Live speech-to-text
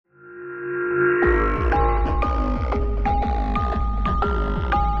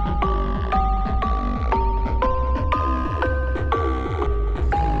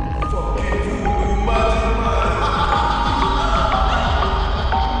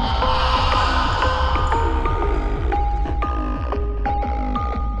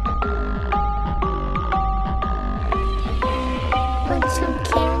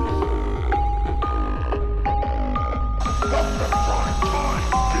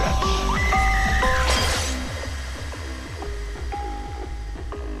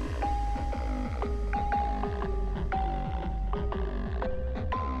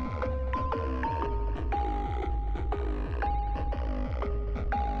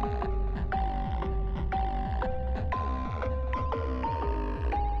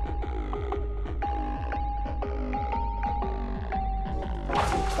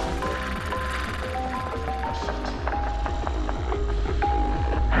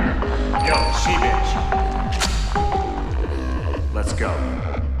go.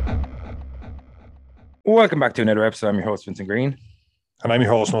 Welcome back to another episode. I'm your host, Vincent Green. And I'm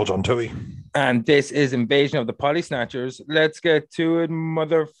your host, Noel John Tui. And this is Invasion of the Potty Snatchers. Let's get to it,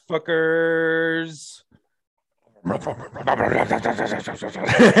 motherfuckers. All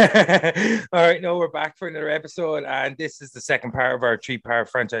right, no, we're back for another episode, and this is the second part of our three-part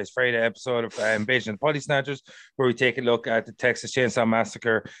Franchise Friday episode of Invasion of the Potty Snatchers, where we take a look at the Texas Chainsaw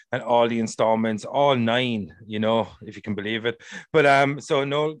Massacre and all the installments, all 9, if you can believe it. But so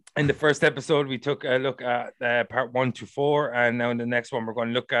no, in the first episode we took a look at part 1 to 4, and now in the next one we're going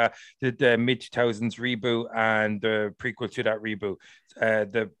to look at the mid-2000s reboot and the prequel to that reboot.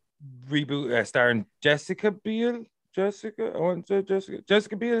 The reboot starring Jessica Biel. Jessica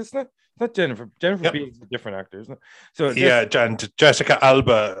Biel, isn't it? Not Jennifer. Jennifer Biel is a different actor, isn't it? So yeah, Jessica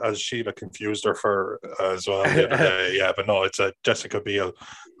Alba, as Sheila confused her for as well the other day. Yeah, but no, it's a Jessica Biel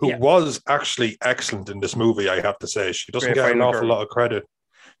who was actually excellent in this movie. I have to say, she doesn't get an awful lot of credit.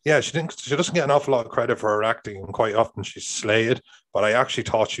 Yeah, she doesn't get an awful lot of credit for her acting, and quite often she's slayed. But I actually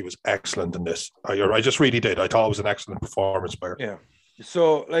thought she was excellent in this. I just really did. I thought it was an excellent performance by her. Yeah.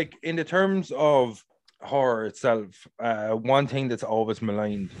 So, like, in the terms of horror itself, one thing that's always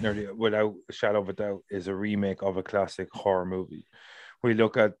maligned, nearly without a shadow of a doubt, is a remake of a classic horror movie. We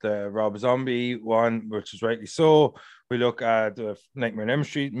look at the Rob Zombie one, which is rightly so. We look at the Nightmare on Elm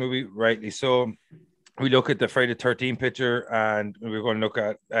Street movie, rightly so. We look at the Friday the 13th picture, and we're going to look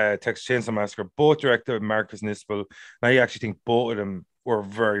at Texas Chainsaw Massacre, both directed by Marcus Nispel. And I actually think both of them were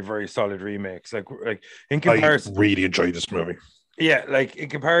very, very solid remakes. Like in comparison, I really enjoyed this movie. Yeah, like in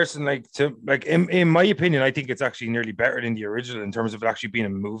comparison, in my opinion, I think it's actually nearly better than the original in terms of it actually being a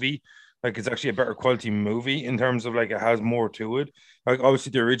movie. Like, it's actually a better quality movie in terms of, like, it has more to it. Like,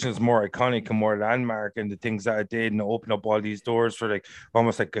 obviously the original is more iconic and more landmark, and the things that it did and open up all these doors for, like,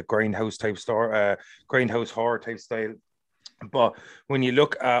 almost like a grindhouse type store, grindhouse horror type style. But when you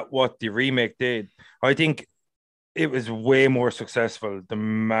look at what the remake did, I think it was way more successful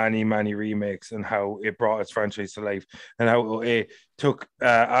than many, many remakes, and how it brought its franchise to life, and how it took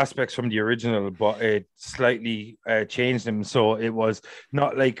aspects from the original, but it slightly changed them. So it was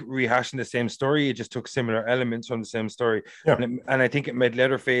not like rehashing the same story. It just took similar elements from the same story. Yeah. And I think it made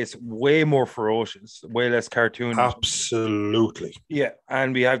Leatherface way more ferocious, way less cartoonish. Absolutely. Yeah.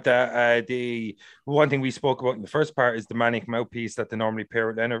 And we have that, the one thing we spoke about in the first part is the manic mouthpiece that they normally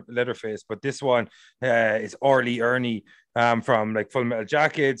pair with Leatherface. But this one is Orly Ernie from, like, Full Metal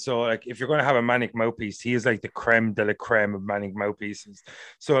Jacket. So, like, if you're going to have a manic mouthpiece, he is like the creme de la creme of manic mouthpieces.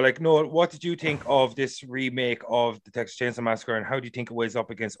 So, like, Noel, what did you think of this remake of the Texas Chainsaw Massacre, and how do you think it weighs up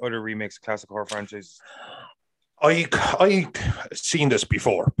against other remakes of classic horror franchises? I seen this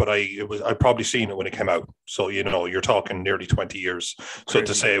before, but I probably seen it when it came out. So, you're talking nearly 20 years. So crazy.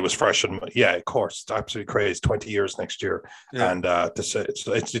 To say it was fresh, and yeah, of course, it's absolutely crazy. 20 years next year. Yeah. And to say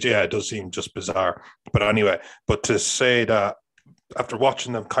it does seem just bizarre. But anyway, to say that after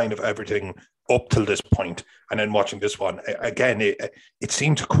watching them kind of everything up till this point, and then watching this one again, it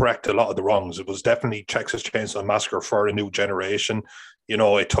seemed to correct a lot of the wrongs. It was definitely Texas Chainsaw Massacre for a new generation.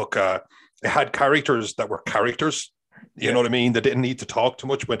 It took it had characters that were characters. You know what I mean? They didn't need to talk too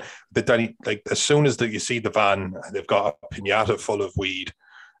much. Like, as soon as you see the van, they've got a piñata full of weed,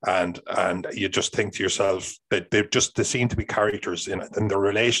 and you just think to yourself that they seem to be characters in it, and their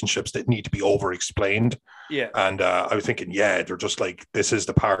relationships didn't need to be over explained. Yeah. And I was thinking, they're just like, this is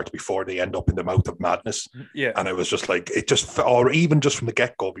the part before they end up in the mouth of madness. Yeah. And I was just like, or even just from the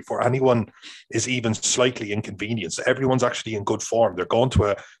get-go, before anyone is even slightly inconvenienced, everyone's actually in good form. They're going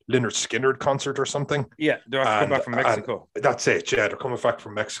to a Lynyrd Skynyrd concert or something. Yeah, they're coming back from Mexico. That's it. Yeah, they're coming back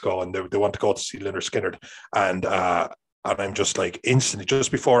from Mexico, and they want to go to see Lynyrd Skynyrd. And I'm just like, instantly, just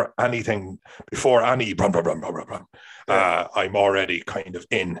before any brum, brum, brum, brum, brum, brum, I'm already kind of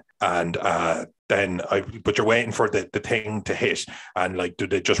in. And but you're waiting for the thing to hit, and, like, do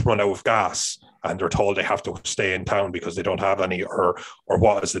they just run out of gas and they're told they have to stay in town because they don't have any, or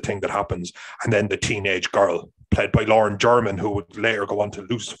what is the thing that happens? And then the teenage girl, played by Lauren German, who would later go on to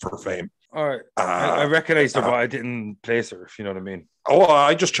Lucifer fame. All right. I recognized her, but I didn't place her, if you know what I mean. Oh,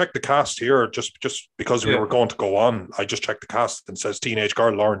 I just checked the cast here just because we were going to go on. I just checked the cast, and says teenage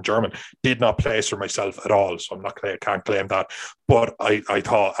girl Lauren German. Did not place her myself at all, so can't claim that. But I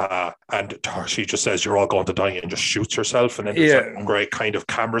thought, and she just says, "You're all going to die," and just shoots herself. And then there's a great kind of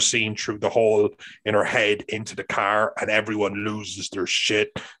camera scene through the hole in her head into the car, and everyone loses their shit,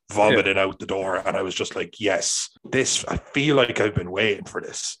 vomiting out the door. And I was just like, yes, this. I feel like I've been waiting for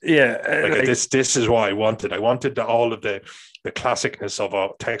this. Yeah, like this is what I wanted. I wanted all of the the classicness of a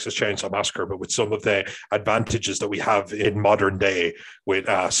Texas Chainsaw Massacre, but with some of the advantages that we have in modern day with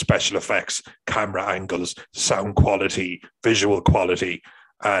special effects, camera angles, sound quality, visual quality,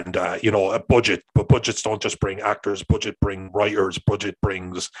 and a budget. But budgets don't just bring actors, budget bring writers, budget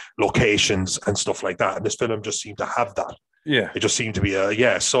brings locations and stuff like that. And this film just seemed to have that. Yeah, it just seemed to be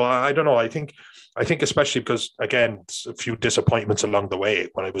so I don't know. I think especially because, again, a few disappointments along the way.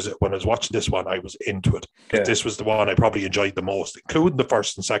 When I was watching this one, I was into it. But this was the one I probably enjoyed the most, including the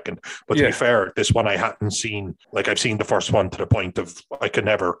first and second. But to be fair, this one I hadn't seen. Like, I've seen the first one to the point of I could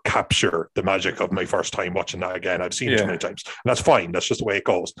never capture the magic of my first time watching that again. I've seen it too many times. And that's fine. That's just the way it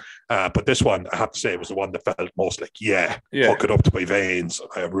goes. But this one, I have to say, was the one that felt most like, hook it up to my veins.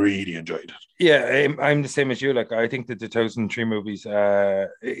 I really enjoyed it. Yeah, I'm the same as you. Like, I think the 2003 movies,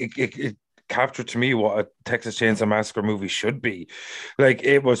 it captured to me what a Texas Chainsaw Massacre movie should be. Like,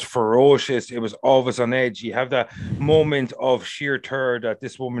 it was ferocious. It was always on edge. You have that moment of sheer terror that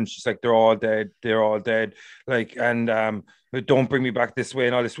this woman's just like, they're all dead. Like, and don't bring me back this way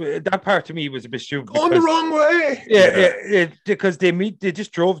and all this. That part to me was a bit stupid. Going the wrong way. Because they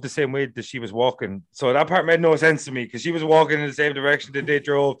just drove the same way that she was walking. So that part made no sense to me, because she was walking in the same direction that they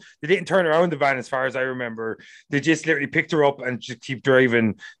drove. They didn't turn around the van, as far as I remember. They just literally picked her up and just keep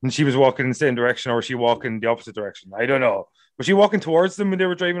driving. And she was walking in the same direction, or was she walking the opposite direction? I don't know. Was she walking towards them when they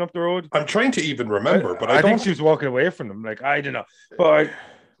were driving up the road? I'm trying to even remember, but I think she was walking away from them. Like, I don't know.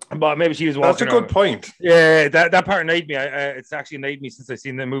 But maybe she was walking. That's a good point. Yeah, that part annoyed me. It's actually annoyed me since I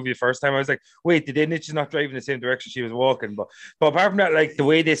seen the movie the first time. I was like, wait, did they just not drive in the same direction she was walking? But apart from that, like, the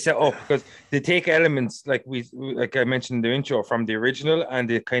way they set up, because they take elements like I mentioned in the intro from the original, and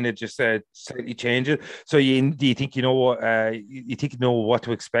they kind of just slightly change it. So you think you know what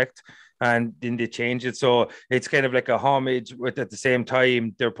to expect. And then they change it, so it's kind of like a homage, with at the same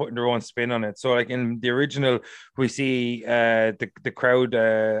time they're putting their own spin on it. So, like, in the original, we see the crowd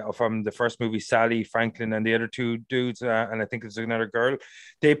from the first movie, Sally, Franklin, and the other two dudes, and I think there's another girl.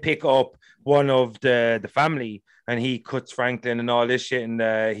 They pick up one of the family, and he cuts Franklin and all this shit,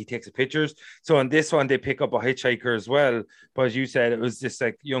 and he takes the pictures. So in this one, they pick up a hitchhiker as well. But as you said, it was this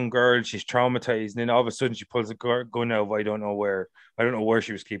like young girl, she's traumatized, and then all of a sudden she pulls a gun out of I don't know where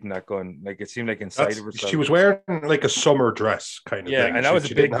she was keeping that gun. Like, it seemed like inside of herself. She was wearing like a summer dress kind of thing. And that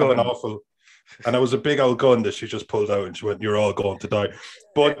was a big gun. And it was a big old gun that she just pulled out, and she went, "You're all going to die."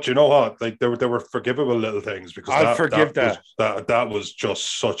 But you know what? Like, there were forgivable little things, because I'll forgive that. That was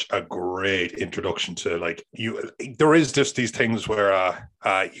just such a great introduction to, like, you. There is just these things where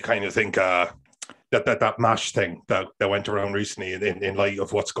you kind of think that MASH thing that went around recently in light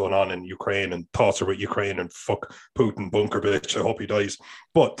of what's going on in Ukraine, and thoughts about Ukraine, and fuck Putin, bunker bitch, I hope he dies.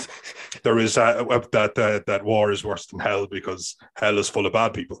 But there is that war is worse than hell, because hell is full of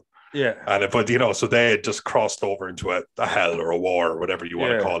bad people. Yeah. But so they had just crossed over into a hell or a war or whatever you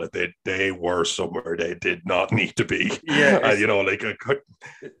want to call it. They were somewhere they did not need to be. Yeah. To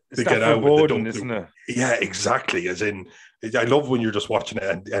get out with the dump, isn't it? Yeah, exactly. As in, I love when you're just watching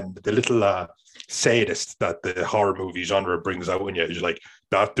it, and the little sadist that the horror movie genre brings out in you is like,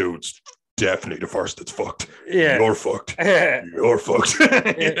 that dude's definitely the first that's fucked. Yeah. You're fucked. You're fucked.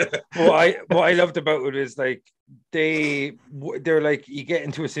 Yeah. What I loved about it is, like, they're like, you get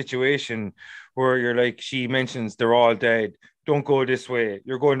into a situation where you're like, she mentions they're all dead. Don't go this way.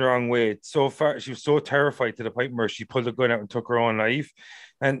 You're going the wrong way. So far, she was so terrified to the point where she pulled the gun out and took her own life.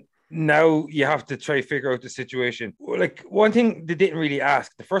 And now you have to try to figure out the situation. Like, one thing they didn't really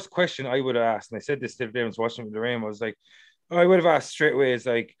ask, the first question I would have asked, and I said this to the day I was watching with Lorraine, was like, I would have asked straight away, is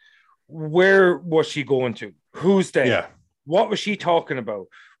like, where was she going to? Who's dead? Yeah. What was she talking about?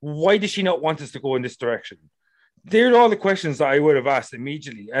 Why did she not want us to go in this direction? They're all the questions that I would have asked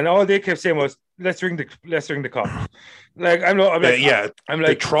immediately, and all they kept saying was, "Let's ring the cops." Like, I'm like,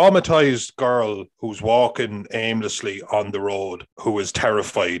 the traumatized girl who's walking aimlessly on the road, who is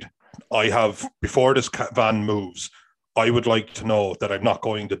terrified. Before this van moves, I would like to know that I'm not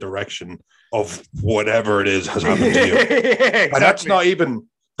going the direction of whatever it is has happened to you. Exactly. And that's not even.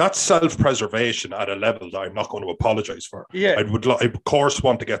 That's self-preservation at a level that I'm not going to apologize for. Yeah, I would, of course,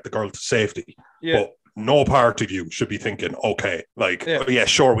 want to get the girl to safety. Yeah. But no part of you should be thinking, okay, like,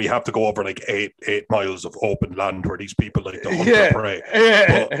 sure, we have to go over like eight miles of open land where these people like to hunt or prey.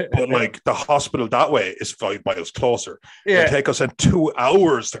 But like, the hospital that way is 5 miles closer. It'll take us 2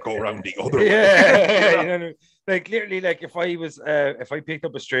 hours to go around the other way. Yeah. like literally, like if I picked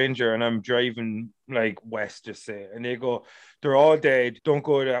up a stranger and I'm driving like west, just say, and they go, they're all dead, don't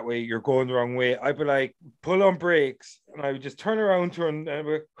go that way, you're going the wrong way. I'd be like, pull on brakes, and I would just turn around to her and I'd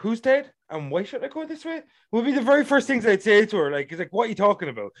be like, who's dead? And why should I go this way? Would be the very first things I'd say to her. Like, it's like, what are you talking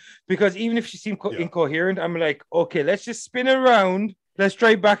about? Because even if she seemed incoherent, I'm like, okay, let's just spin around. Let's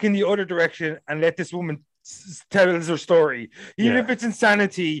drive back in the other direction and let this woman tell us her story. Even if it's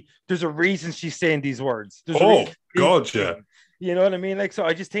insanity, there's a reason she's saying these words. There's God, yeah. You know what I mean? Like, so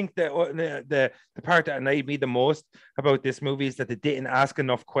I just think that the part that annoyed me the most about this movie is that they didn't ask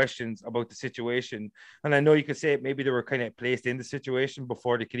enough questions about the situation. And I know you could say maybe they were kind of placed in the situation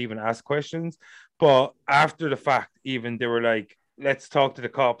before they could even ask questions. But after the fact, even they were like, let's talk to the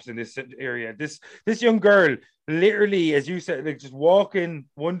cops in this area. This young girl, literally, as you said, like just walking,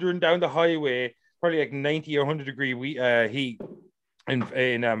 wandering down the highway, probably like 90 or 100 degree heat in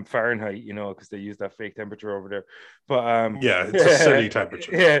Fahrenheit, you know, because they use that fake temperature over there. But it's a silly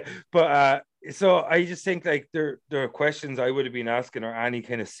temperature. Yeah, but so I just think like there are questions I would have been asking, or any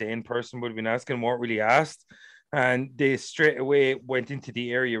kind of sane person would have been asking, weren't really asked. And they straight away went into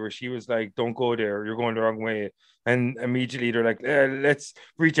the area where she was like, don't go there, you're going the wrong way. And immediately they're like, let's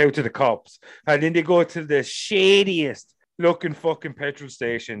reach out to the cops. And then they go to the shadiest looking fucking petrol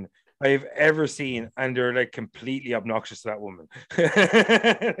station I've ever seen, and they're like completely obnoxious to that woman.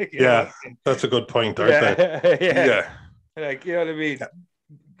 Like, that's a good point, aren't they? Yeah. Like, you know what I mean?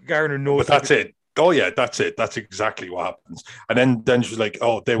 Garner knows. But that's it. Oh yeah, that's it. That's exactly what happens. And then she's like,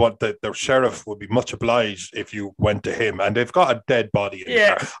 "Oh, they want the sheriff would be much obliged if you went to him." And they've got a dead body in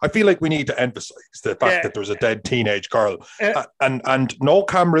the car. I feel like we need to emphasize the fact that there's a dead teenage girl, and no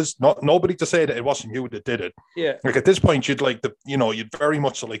cameras, nobody to say that it wasn't you that did it. Yeah, like at this point, you'd very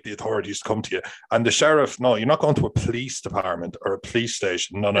much like the authorities to come to you. And the sheriff, no, you're not going to a police department or a police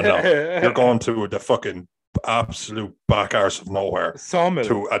station. No. You're going to the fucking absolute back arse of nowhere, sawmill,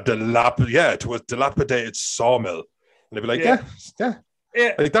 to a dilapidated sawmill. And they'd be like, yeah.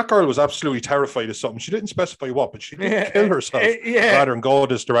 Like that girl was absolutely terrified of something. She didn't specify what, but she did kill herself rather than go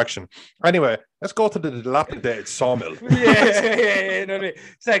this direction. Anyway, let's go to the dilapidated sawmill. No.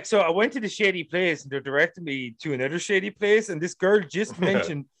 It's like, so I went to the shady place and they're directing me to another shady place, and this girl just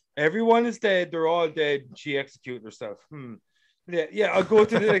mentioned everyone is dead, they're all dead, she executed herself. I'll go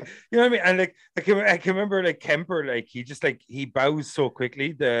to the, like, you know what I mean? And like I can remember like Kemper, like he bows so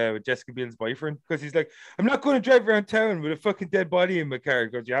quickly, the Jessica Biel's boyfriend, because he's like, I'm not going to drive around town with a fucking dead body in my car,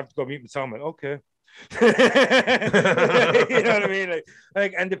 because you have to go meet my son. Like, okay. You know what I mean?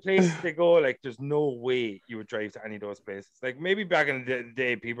 Like and the places they go, like there's no way you would drive to any of those places. Like maybe back in the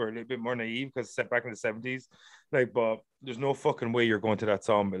day people are a little bit more naive because set back in the 70s, like, but there's no fucking way you're going to that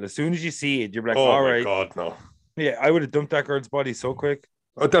sawmill. As soon as you see it, you're like, all right. Oh my god, no. Yeah, I would have dumped that girl's body so quick.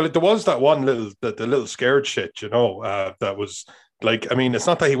 There was that one the little scared shit, you know, that was like, I mean, it's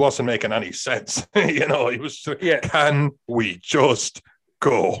not that he wasn't making any sense, you know, he was, can we just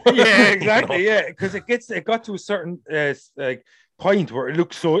go? Yeah, exactly, you know? Yeah, because it got to a certain like point where it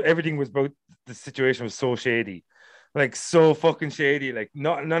looked so, everything was about, the situation was so shady. Like so fucking shady, like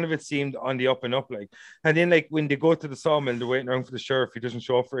none of it seemed on the up and up, like. And then like when they go to the sawmill, they're waiting around for the sheriff. He doesn't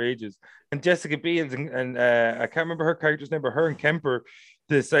show up for ages. And Jessica Biel and I can't remember her character's name, but her and Kemper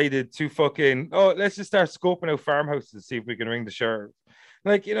decided to fucking, let's just start scoping out farmhouses to see if we can ring the sheriff.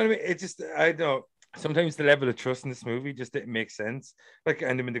 Like, you know what I mean? It just, I don't know. Sometimes the level of trust in this movie just didn't make sense. Like,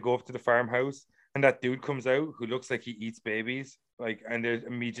 and then when they go up to the farmhouse and that dude comes out who looks like he eats babies, like, and they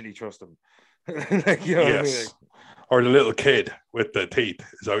immediately trust him. Like, you know what I mean? Like, or the little kid with the teeth.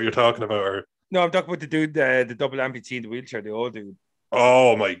 Is that what you're talking about? Or no, I'm talking about the dude, the double amputee in the wheelchair, the old dude.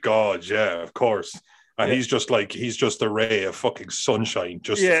 Oh my god, yeah, of course. And he's just a ray of fucking sunshine.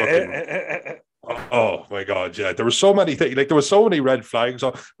 Just fucking. Oh my god, yeah. There were so many things. Like there were so many red flags.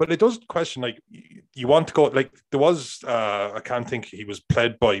 But it does question. Like you want to go. Like there was. I can't think. He was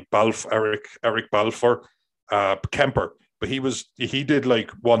played by Eric Balfour, Kemper. But he did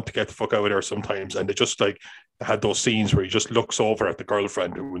like want to get the fuck out of there sometimes, and they just like had those scenes where he just looks over at the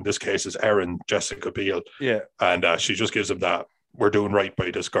girlfriend, who in this case is Jessica Biel, and she just gives him that, we're doing right by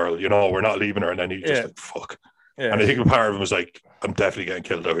this girl, you know, we're not leaving her, and then he just like, fuck. Yeah. And I think a part of him was like, I'm definitely getting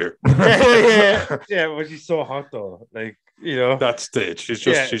killed out here. Yeah, but she's so hot though, like, you know, that's it. She's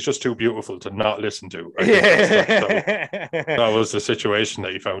just too beautiful to not listen to. That was the situation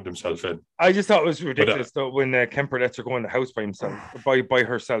that he found himself in. I just thought it was ridiculous though when Kemper lets her go in the house by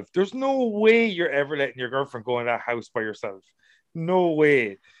herself. There's no way you're ever letting your girlfriend go in that house by herself. No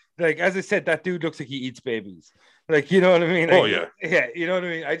way. Like, as I said, that dude looks like he eats babies. Like, you know what I mean? Like, yeah, you know what I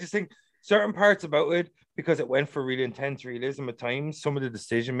mean? I just think certain parts about it because it went for really intense realism at times. Some of the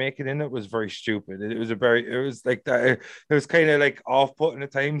decision making in it was very stupid. It was like that. It was kind of like off putting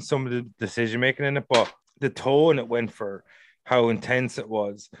at times. Some of the decision making in it, but the tone it went for, how intense it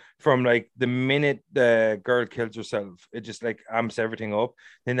was from like the minute the girl kills herself, it just like amps everything up.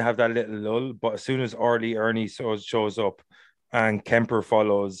 Then they have that little lull, but as soon as Ernie shows up and Kemper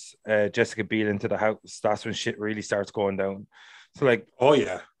follows Jessica Biel into the house, that's when shit really starts going down. So like, Oh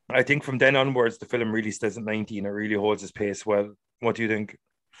yeah. I think from then onwards, the film really stays at 90 and it really holds its pace well. What do you think?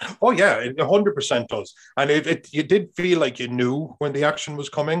 Oh yeah, it 100% does. And you did feel like you knew when the action was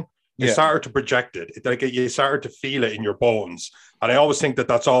coming. You Yeah, started to project it. Like you started to feel it in your bones. And I always think that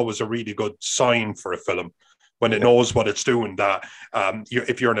that's always a really good sign for a film when it yeah, knows what it's doing. That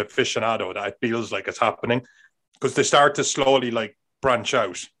if you're an aficionado, that it feels like it's happening, because they start to slowly like branch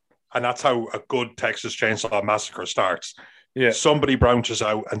out, and that's how a good Texas Chainsaw Massacre starts. yeah, Somebody branches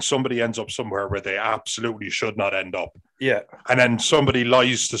out, and somebody ends up somewhere where they absolutely should not end up, yeah, and then somebody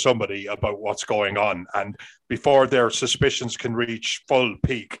lies to somebody about what's going on, and before their suspicions can reach full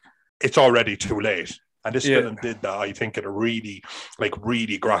peak, it's already too late. And this yeah, film did that, I think, in a really, like,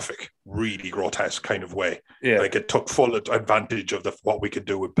 really graphic, really grotesque kind of way. yeah, Like, it took full advantage of what we could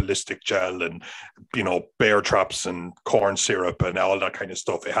do with ballistic gel and, bear traps and corn syrup and all that kind of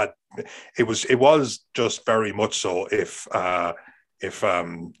stuff. It was just very much so if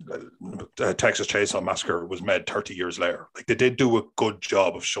Texas Chainsaw Massacre was made 30 years later. Like, they did do a good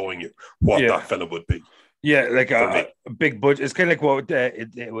job of showing you what yeah. that film would be Yeah, like for me. a big budget. It's kind of like what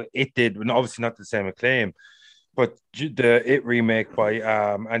it did, and obviously not the same acclaim. But the It remake by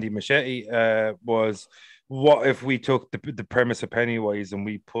Andy Machete was, what if we took the premise of Pennywise and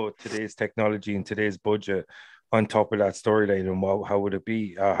we put today's technology and today's budget on top of that storyline, and how would it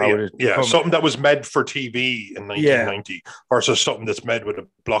be? How Yeah, would it yeah. come? Something that was made for TV in Yeah, 1990 versus something that's made with a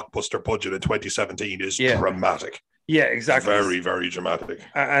blockbuster budget in 2017 is yeah, dramatic. yeah, exactly. Very, very dramatic.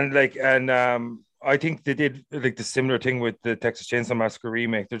 I think they did like the similar thing with the Texas Chainsaw Massacre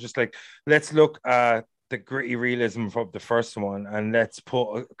remake. They're just like, let's look at the gritty realism from the first one and let's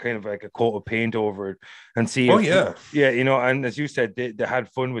put a kind of like a coat of paint over it and see Oh, if yeah. yeah, and as you said, they had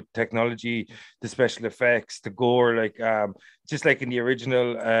fun with technology, the special effects, the gore, like just like in the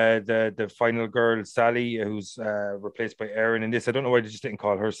original, the final girl Sally, who's replaced by Erin in this. I don't know why they just didn't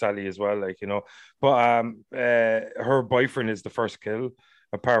call her Sally as well, like, but her boyfriend is the first kill,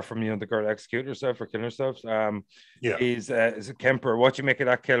 apart from the girl executing herself or killing herself. Yeah. Is a Kemper. What you make of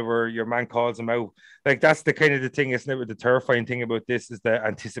that kill where your man calls him out? Like, that's the kind of the thing, isn't it? With the terrifying thing about this is the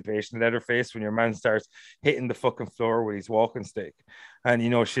anticipation Leatherface, when your man starts hitting the fucking floor with his walking stick, and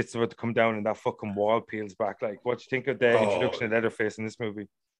shit's about to come down and that fucking wall peels back. Like, what do you think of the Oh, introduction of Leatherface in this movie?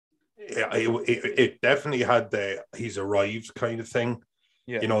 yeah. It definitely had the he's arrived kind of thing.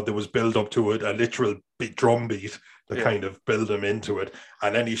 Yeah, There was build up to it, a literal big drum beat to yeah, kind of build him into it.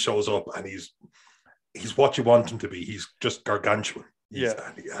 And then he shows up and he's what you want him to be. He's just gargantuan. yeah,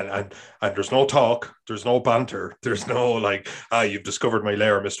 And there's no talk, there's no banter, there's no like, you've discovered my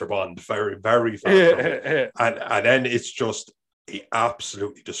lair, Mr. Bond. Very, very far from it. yeah, And then it's just he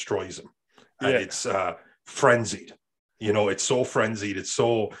absolutely destroys him. And yeah, it's frenzied. It's so frenzied. It's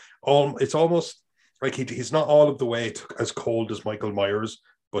almost like he's not all of the way as cold as Michael Myers,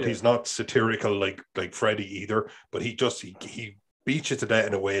 but yeah, he's not satirical like Freddy either. But he beats you to death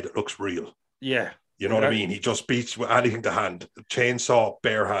in a way that looks real. yeah. You know what I mean? He just beats with anything to hand. Chainsaw,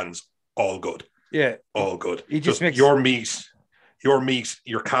 bare hands, all good. Yeah, All good. he just makes your meat,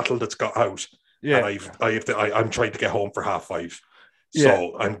 your cattle that's got out. yeah, And I'm trying to get home for 5:30. yeah.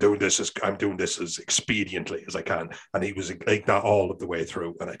 So I'm doing this as expediently as I can. And he was like that all of the way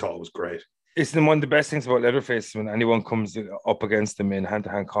through. And I thought it was great. It's one of the best things about Leatherface, when anyone comes up against him in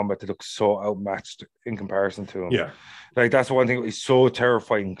hand-to-hand combat, they look so outmatched in comparison to him. Yeah. Like, that's one thing. He's so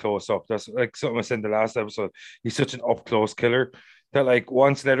terrifying close up. That's like something I said in the last episode. He's such an up-close killer that, like,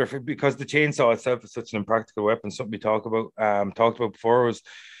 once Leatherface, because the chainsaw itself is such an impractical weapon, something we talked about before, was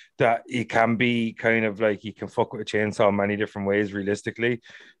that he can be kind of like, he can fuck with a chainsaw many different ways realistically.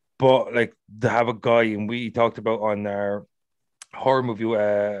 But like, to have a guy, and we talked about on our horror movie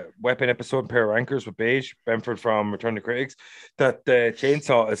weapon episode, pair of anchors with Beige Benford from Return to Critics, that the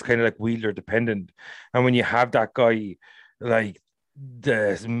chainsaw is kind of like wheeler dependent, and when you have that guy, like,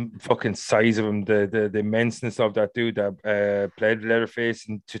 the fucking size of him, the immenseness of that dude that played Leatherface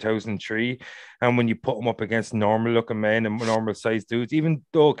in 2003, and when you put him up against normal looking men and normal sized dudes, even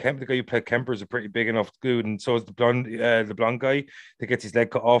though the guy who played Kemper is a pretty big enough dude, and so is the blonde guy that gets his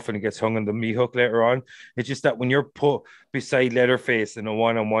leg cut off and he gets hung on the meat hook later on. It's just that when you're put beside Leatherface in a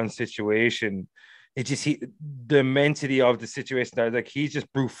one-on-one situation, the immensity of the situation, that like, he's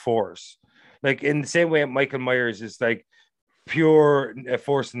just brute force. like in the same way Michael Myers is like pure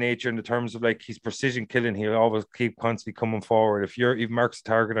force of nature in the terms of like he's precision killing. He'll always keep constantly coming forward. If he marks a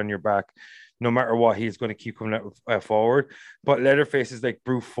target on your back, no matter what, he's going to keep coming forward. But Leatherface is like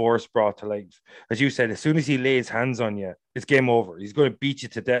brute force brought to life. As you said, as soon as he lays hands on you, it's game over. He's going to beat you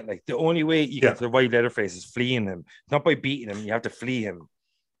to death. Like the only way you can survive Leatherface is fleeing him. It's not by beating him. You have to flee him.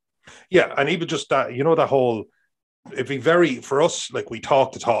 Yeah, and even just that, that whole, it'd be very, for us, like we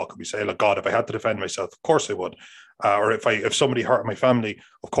talk the talk, and we say, like, God, if I had to defend myself, of course I would. Or if somebody hurt my family,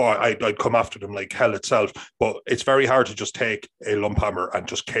 of course I'd come after them like hell itself. But it's very hard to just take a lump hammer and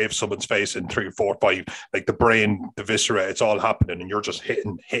just cave someone's face in 3, 4, 5, like the brain, the viscera, it's all happening, and you're just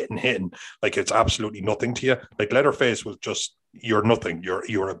hitting, like it's absolutely nothing to you. Like Leatherface was just, you're nothing.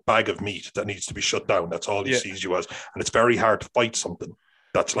 You're a bag of meat that needs to be shut down. That's all he sees you as, and it's very hard to fight something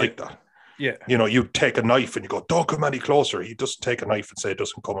that's like that. Yeah. You take a knife and you go, don't come any closer. He doesn't take a knife and say it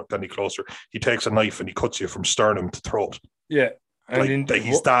doesn't come any closer. He takes a knife and he cuts you from sternum to throat. Yeah. And like,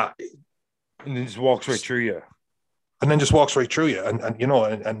 he's that. And then just walks right through you. And then just walks right through you.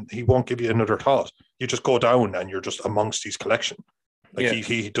 And he won't give you another thought. You just go down and you're just amongst his collection. Like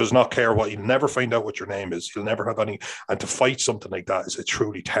he does not care what, he'll never find out what your name is. He'll never have any, and to fight something like that is a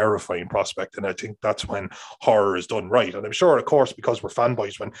truly terrifying prospect. And I think that's when horror is done right. And I'm sure, of course, because we're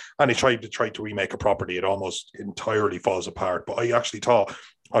fanboys, when Annie tried to remake a property, it almost entirely falls apart. But I actually thought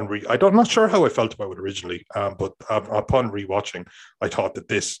I'm not sure how I felt about it originally, but upon rewatching, I thought that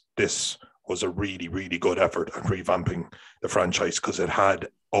this was a really, really good effort at revamping the franchise, because it had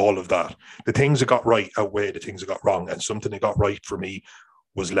all of that. The things it got right outweigh the things it got wrong, and something it got right for me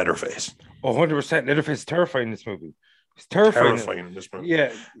was Leatherface. 100%. Leatherface is terrifying in this movie. It's terrifying in this movie.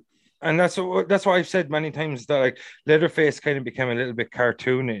 Yeah. And that's why I've said many times that like Leatherface kind of became a little bit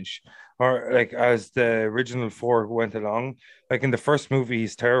cartoonish, or like as the original 4 went along. Like in the first movie,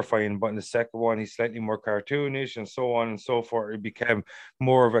 he's terrifying, but in the second one, he's slightly more cartoonish, and so on and so forth. It became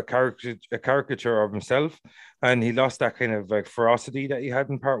more of a caricature of himself, and he lost that kind of like ferocity that he had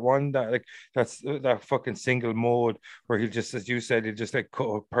in part 1. That's that fucking single mode where he'll just, as you said, he'll just like cut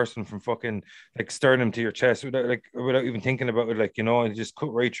a person from fucking like sternum to your chest without even thinking about it, like, and just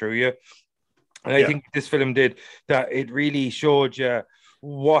cut right through you. And I think this film did that. It really showed you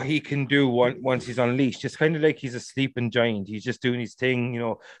what he can do once he's unleashed. Just kind of like he's a sleeping giant. He's just doing his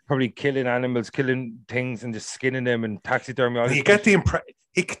thing, probably killing animals, killing things, and just skinning them and taxidermy. You get the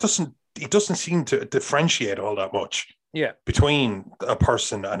impression he doesn't seem to differentiate all that much. Yeah, between a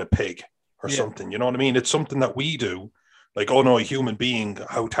person and a pig or something. You know what I mean? It's something that we do. Like, oh no, a human being,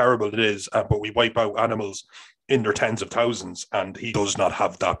 how terrible it is, but we wipe out animals in their tens of thousands, and he does not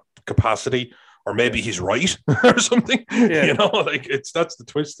have that capacity. Or maybe he's right or something, that's the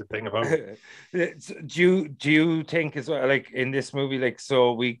twisted thing about it. Do you think as well, like in this movie, like,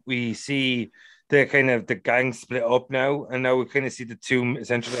 so we see the kind of the gang split up now, and now we kind of see the two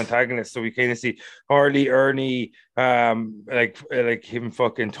essential antagonists. So we kind of see Harley, Ernie, like him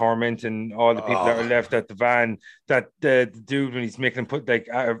fucking tormenting all the people that are left at the van. That the dude, when he's making him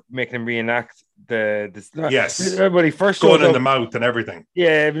making him reenact when he first going in the mouth and everything.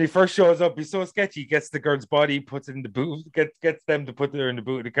 Yeah, when he first shows up, he's so sketchy. He gets the girl's body, puts it in the boot, gets them to put her in the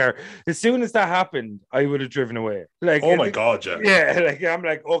boot of the car. As soon as that happened, I would have driven away. Like, oh my god, yeah. Yeah, like I'm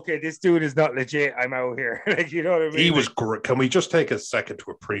like, okay, this dude is not legit. I'm out here. Like, you know what I mean? He was great. Can we just take a second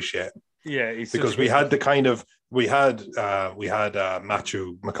to appreciate? Yeah, because we had Matthew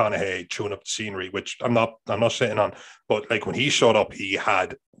McConaughey chewing up the scenery, which I'm not sitting on, but like when he showed up, he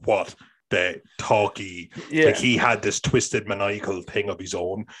had the talky, like he had this twisted maniacal thing of his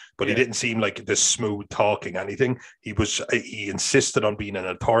own, but he didn't seem like this smooth talking anything. He insisted on being an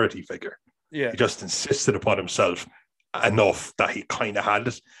authority figure. Yeah, he just insisted upon himself enough that he kind of had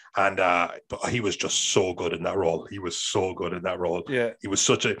it, and but he was just so good in that role. Yeah, he was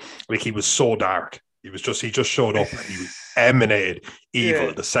he was so dark. He just showed up and he emanated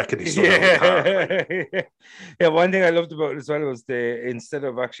evil the second he stood out of the car. Yeah, one thing I loved about it as well was instead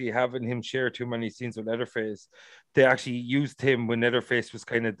of actually having him share too many scenes with Leatherface, they actually used him when Leatherface was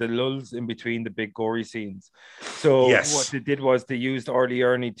kind of the lulls in between the big gory scenes. So what they did was they used Arlie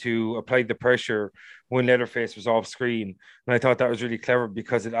Ernie to apply the pressure when Leatherface was off screen. And I thought that was really clever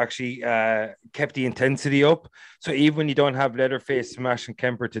because it actually kept the intensity up. So even when you don't have Leatherface smashing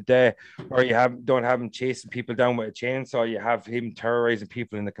Kemper to death, or you don't have him chasing people down with a chainsaw, you have him terrorizing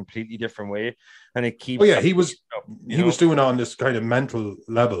people in a completely different way. And it keeps... Oh yeah, he was doing it on this kind of mental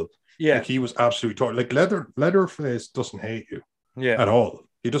level. Yeah. Like he was absolutely like Leatherface doesn't hate you at all.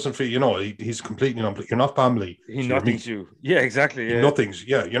 He doesn't feel, you know, he's completely not. You're not family. He So you're nothing's meat. you. Yeah, exactly. He Yeah. nothing's.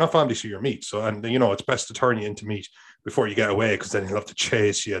 Yeah, you're not family, so you're meat. So, and you know, it's best to turn you into meat before you get away, because then he'll have to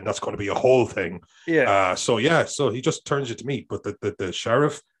chase you, and that's going to be a whole thing. Yeah. So yeah, so he just turns you to meat. But the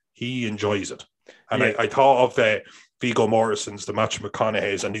sheriff, he enjoys it. And Yeah. I thought of the Viggo Mortensen's, the Matthew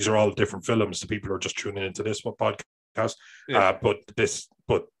McConaughey's, and these are all different films. The people who are just tuning into this podcast. Yeah.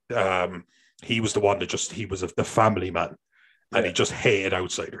 He was the one that he was the family man, and he just hated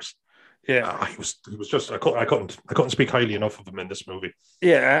outsiders. Yeah. He was just I couldn't speak highly enough of him in this movie.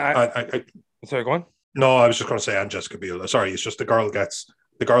 Yeah. Sorry, go on. No, I was just going to say, and Jessica Biel. Sorry, it's just the girl gets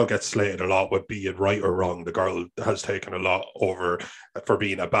slated a lot, with be it right or wrong. The girl has taken a lot over for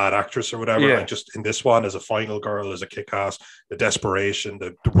being a bad actress or whatever. Yeah. And just in this one, as a final girl, as a kick-ass, the desperation,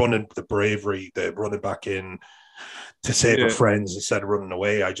 the running, the bravery, the running back in to save her friends instead of running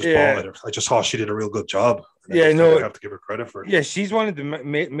away. I just bought it. I just thought she did a real good job. I have to give her credit for it. Yeah, she's one of the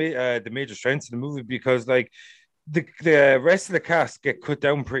major strengths of the movie, because like the rest of the cast get cut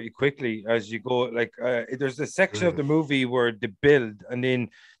down pretty quickly as you go. Like there's a section of the movie where they build, and then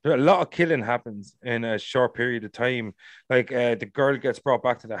a lot of killing happens in a short period of time. Like the girl gets brought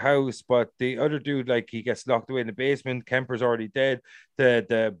back to the house, but the other dude, like, he gets locked away in the basement. Kemper's already dead.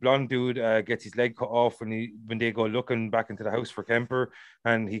 The blonde dude gets his leg cut off when they go looking back into the house for Kemper,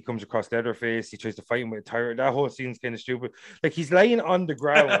 and he comes across Leatherface. He tries to fight him with a tire. That whole scene's kind of stupid. Like, he's lying on the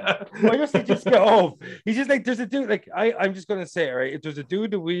ground. Why doesn't he just get off? He's just like, there's a dude. Like, I'm just gonna say, all right, if there's a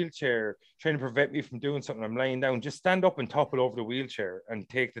dude in a wheelchair trying to prevent me from doing something, I'm lying down, just stand up and topple over the wheelchair and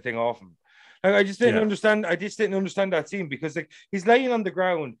take the thing off him. Like, I just didn't understand. I just didn't understand that scene, because like, he's lying on the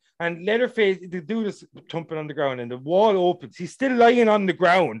ground, and Leatherface, the dude is thumping on the ground, and the wall opens. He's still lying on the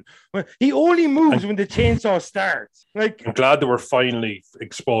ground. He only moves when the chainsaw starts. Like, I'm glad that we're finally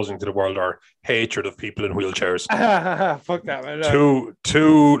exposing to the world our hatred of people in wheelchairs. Fuck that, man.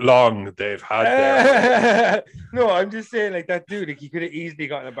 Too long they've had their. No, I'm just saying, like, that dude, like, he could have easily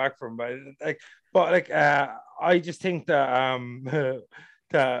gotten it back from, but I just think that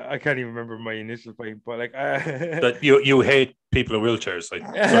I can't even remember my initial point, but like that you hate people in wheelchairs. Like,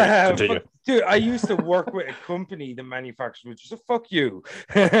 sorry, continue. Dude, I used to work with a company that manufactures wheelchairs. So fuck you.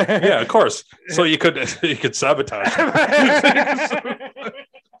 Yeah, of course. So you could sabotage.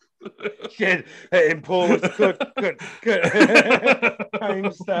 Shit, impose. Good.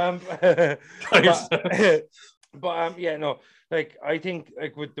 Timestamp. But yeah, no. Like, I think,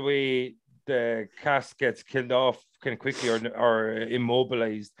 like, with the way the cast gets killed off kind of quickly or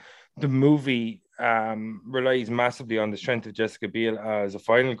immobilized, the movie relies massively on the strength of Jessica Biel as a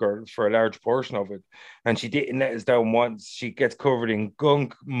final girl for a large portion of it, and she didn't let us down once. She gets covered in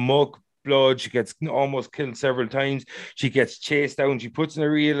gunk, muck, blood. She gets almost killed several times. She gets chased down. She puts in a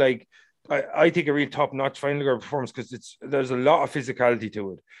real, like, I think a real top-notch final girl performance, because there's a lot of physicality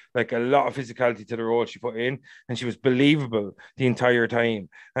to it, like a lot of physicality to the role she put in, and she was believable the entire time.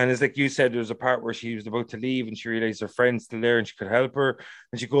 And it's like you said, there was a part where she was about to leave, and she realized her friend's still there, and she could help her,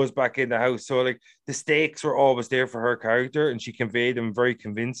 and she goes back in the house. So like, the stakes were always there for her character, and she conveyed them very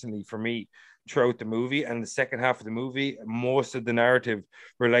convincingly for me throughout the movie. And the second half of the movie, most of the narrative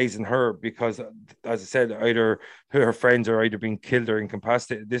relies on her, because, as I said, either her friends are either being killed or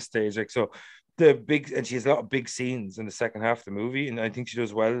incapacitated at this stage. Like, so and she has a lot of big scenes in the second half of the movie, and I think she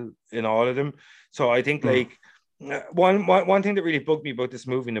does well in all of them. So I think like one thing that really bugged me about this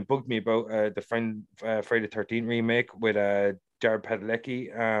movie, and it bugged me about the Friday the 13th remake with Jared Padalecki,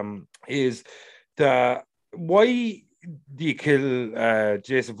 is the why do you kill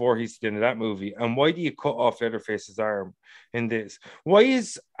Jason Voorhees at the end of that movie, and why do you cut off Leatherface's arm in this? Why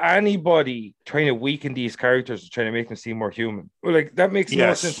is anybody trying to weaken these characters, trying to make them seem more human? Well, like, that makes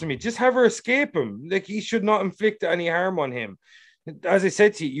no sense to me. Just have her escape him. Like, he should not inflict any harm on him. As I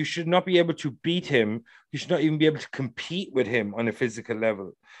said to you, you should not be able to beat him. You should not even be able to compete with him on a physical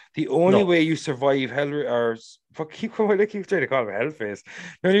level. The only way you survive I keep trying to call him Hellface.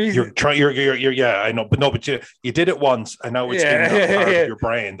 Yeah, I know, but you did it once, and now it's in that part of your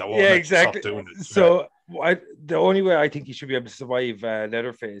brain that won't let you stop doing it. So the only way I think you should be able to survive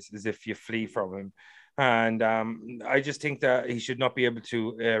Leatherface is if you flee from him. And I just think that he should not be able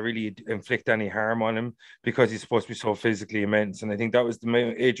to really inflict any harm on him, because he's supposed to be so physically immense. And I think that was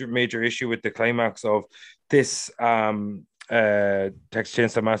the major issue with the climax of this Texas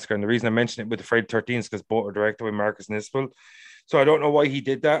Chainsaw Massacre. And the reason I mentioned it with the Friday the 13th is because both are directed by Marcus Nispel. So I don't know why he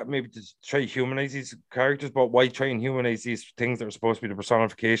did that, maybe to try to humanize these characters, but why try and humanize these things that are supposed to be the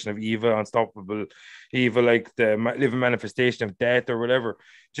personification of evil, unstoppable evil, like the living manifestation of death or whatever.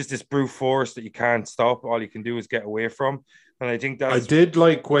 Just this brute force that you can't stop. All you can do is get away from. And I think that I did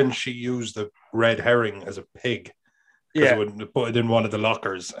like when she used the red herring as a pig. because it wouldn't put it in one of the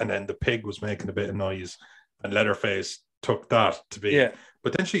lockers, and then the pig was making a bit of noise, and Leatherface took that to be.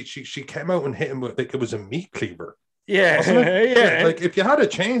 But then she came out and hit him with like it was a meat cleaver. Wasn't it? Yeah. Like if you had a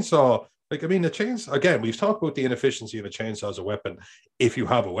chainsaw, like I mean, the chainsaw again. We've talked about the inefficiency of a chainsaw as a weapon if you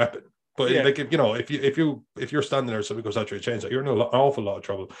have a weapon. But like if you're standing there, somebody goes after your chainsaw, you're in an awful lot of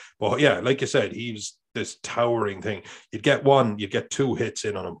trouble. But yeah, like you said, he was this towering thing. You'd get 2 hits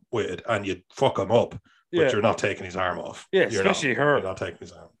in on him with it, and you'd fuck him up. But you're not taking his arm off. Yeah, especially her. You're not taking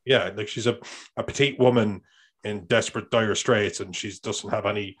his arm. Yeah, like she's a petite woman in desperate dire straits, and she doesn't have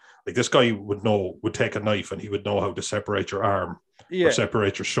any. Like this guy would take a knife and he would know how to separate your arm or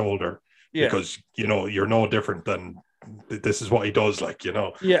separate your shoulder because you're no different than. This is what he does, like,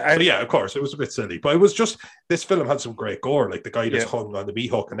 so of course it was a bit silly, but it was just this film had some great gore, like the guy just hung on the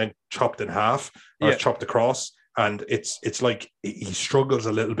meat hook and then chopped in half or chopped across, and it's like he struggles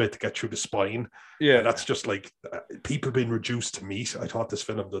a little bit to get through the spine, and that's just like people being reduced to meat. I thought this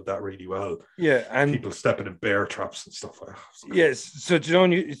film did that really well, and people stepping in bear traps and stuff like that. Yes, so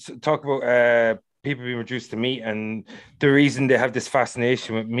you talk about people being reduced to meat, and the reason they have this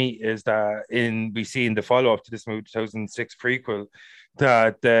fascination with meat is that we see in the follow-up to this movie 2006 prequel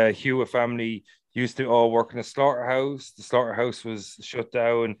that the Hewitt family used to all work in a slaughterhouse. The slaughterhouse was shut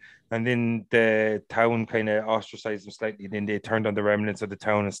down, and then the town kind of ostracized them slightly. Then they turned on the remnants of the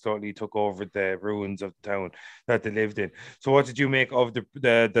town and slowly took over the ruins of the town that they lived in. So what did you make of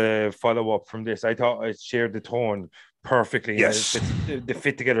the follow-up from this? I thought it shared the tone perfectly. Yes. They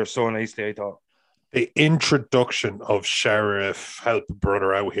fit together so nicely, I thought. The introduction of Sheriff Help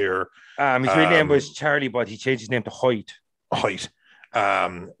Brother out here. His real name was Charlie, but he changed his name to Hoyt.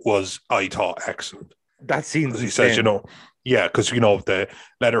 Was, I thought, excellent. That scene, he says, because the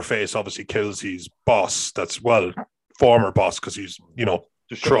Leatherface obviously kills his boss. That's former boss, because he's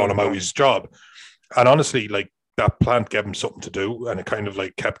throwing him out his job. And honestly, like that plant gave him something to do, and it kind of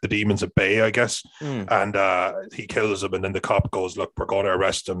like kept the demons at bay, I guess. And he kills him, and then the cop goes, "Look, we're going to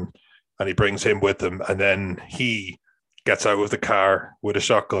arrest him." And he brings him with him, and then he gets out of the car with a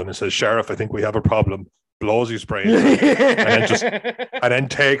shotgun and says, "Sheriff, I think we have a problem." Blows his brains out, and then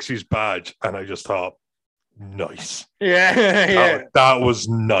takes his badge. And I just thought, nice. That was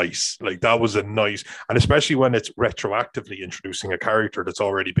nice. Like that was a nice, and especially when it's retroactively introducing a character that's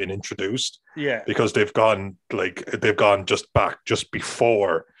already been introduced. Because they've gone just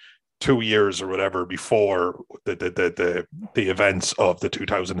before 2 years or whatever before the events of the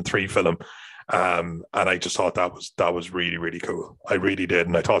 2003 film, and I just thought that was really, really cool. I really did,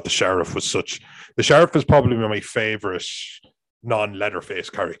 and I thought the sheriff is probably my favorite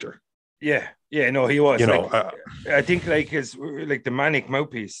non-Leatherface character. No, he was. I think like his the manic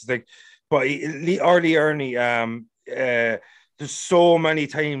mouthpiece, but Arlie Ernie. There's so many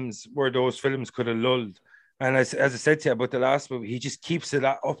times where those films could have lulled. And as I said to you about the last movie, he just keeps it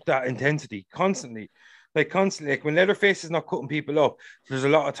up that intensity constantly. Like when Leatherface is not cutting people up, there's a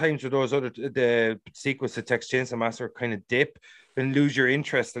lot of times where the sequence of Texas Chainsaw Massacre kind of dip and lose your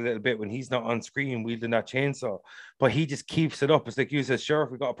interest a little bit when he's not on screen wielding that chainsaw. But he just keeps it up. It's like you said, "Sheriff,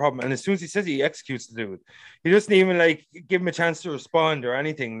 we got a problem." And as soon as he says it, he executes the dude. He doesn't even give him a chance to respond or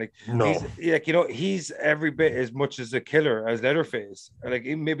anything. He's every bit as much as a killer as Leatherface.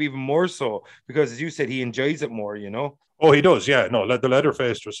 Maybe even more so, because as you said, he enjoys it more, Oh, he does, yeah. No, the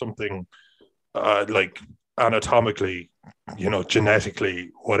Leatherface was something anatomically,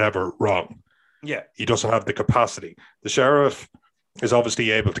 genetically, whatever, wrong. He doesn't have the capacity. The sheriff is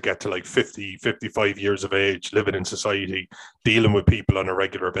obviously able to get to 50, 55 years of age, living in society, dealing with people on a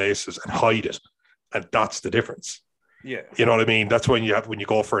regular basis and hide it. And that's the difference. You know what I mean? That's when you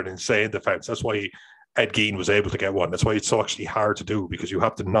go for an insane defense. That's why Ed Gein was able to get one. That's why it's so actually hard to do, because you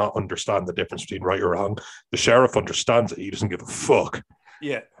have to not understand the difference between right or wrong. The sheriff understands it. He doesn't give a fuck.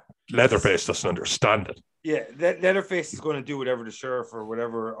 Leatherface doesn't understand it. Leatherface is going to do whatever the sheriff or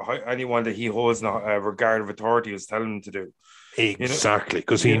whatever anyone that he holds in a regard of authority is telling him to do. Exactly,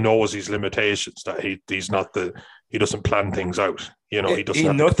 because he knows his limitations. That he doesn't plan things out. He doesn't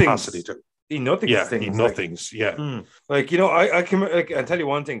have the capacity to. He nothings. He nothings. I can. I'll tell you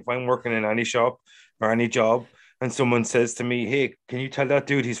one thing. If I'm working in any shop or any job, and someone says to me, "Hey, can you tell that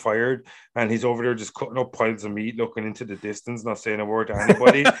dude he's fired?" and he's over there just cutting up piles of meat, looking into the distance, not saying a word to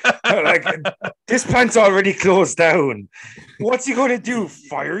anybody. This plant's already closed down. What's he going to do?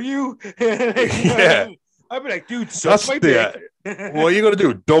 Fire you? I'd be like, dude, suck my dick. What are you going to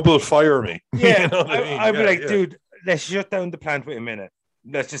do? Double fire me? I'd be like, dude, let's shut down the plant for a minute.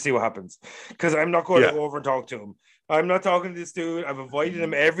 Let's just see what happens. Because I'm not going to go over and talk to him. I'm not talking to this dude. I've avoided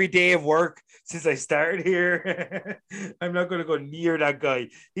him every day of work since I started here. I'm not going to go near that guy.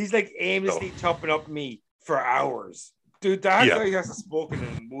 He's aimlessly chopping up meat for hours. Dude, that Yeah. guy hasn't spoken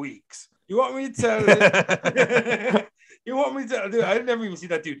in weeks. You want me to tell? You want me to? Dude, I've never even seen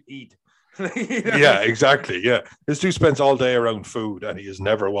that dude eat. Yeah, exactly. Yeah. This dude spends all day around food and he has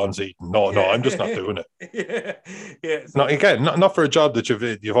never once eaten. No, I'm just not doing it. Yeah. No, again, not for a job that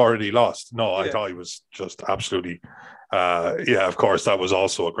you've already lost. No, I Yeah. thought he was just absolutely yeah, of course, that was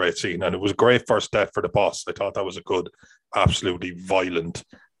also a great scene. And it was a great first death for the boss. I thought that was a good, absolutely violent,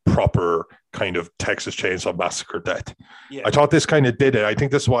 proper kind of Texas Chainsaw Massacre death. Yeah. I thought this kind of did it. I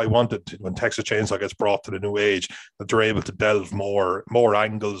think this is what I wanted when Texas Chainsaw gets brought to the new age, that they're able to delve more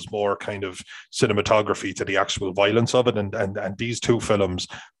angles, more kind of cinematography to the actual violence of it. And these two films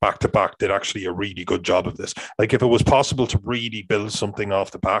back to back did actually a really good job of this. Like, if it was possible to really build something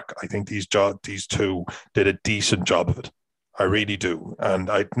off the back, I think these two did a decent job of it. I really do. And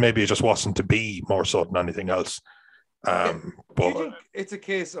maybe it just wasn't to be more so than anything else. Do But you think it's a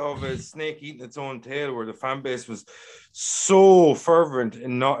case of a snake eating its own tail, where the fan base was so fervent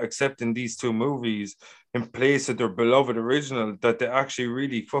in not accepting these two movies in place of their beloved original, that they actually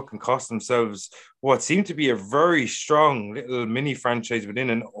really fucking cost themselves what seemed to be a very strong little mini franchise within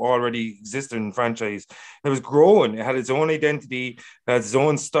an already existing franchise? It was growing. It had its own identity, it had its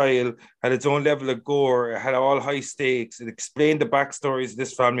own style, had its own level of gore. It had all high stakes. It explained the backstories of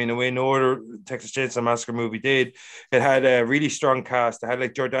this family in a way no other Texas Chainsaw Massacre movie did. It had a really strong cast. It had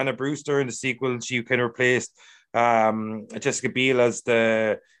like Jordana Brewster in the sequel. She kind of replaced Jessica Biel as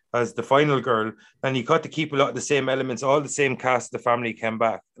the final girl, and you got to keep a lot of the same elements. All the same cast. The family came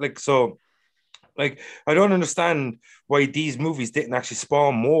back. Like, I don't understand why these movies didn't actually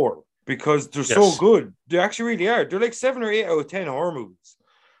spawn more, because they're so good. They actually really are. They're like 7 or 8 out of 10 horror movies.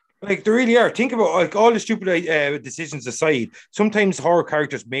 Like, they really are. Think about, like, all the stupid decisions aside. Sometimes horror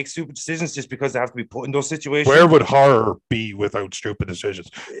characters make stupid decisions just because they have to be put in those situations. where would horror be without stupid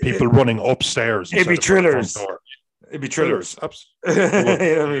decisions? People running upstairs. It'd be thrillers. It'd be thrillers. You know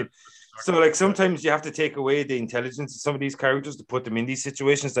what I mean? So, like, sometimes you have to take away the intelligence of some of these characters to put them in these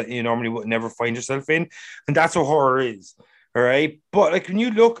situations that you normally would never find yourself in. And that's what horror is. All right. But, like, when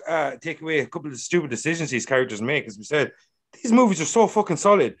you look at take away a couple of the stupid decisions these characters make, as we said, these movies are so fucking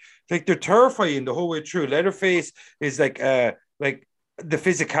solid. Like, they're terrifying the whole way through. Leatherface is like the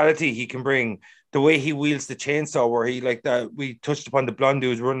physicality he can bring, the way he wields the chainsaw, where he, like, that we touched upon the blonde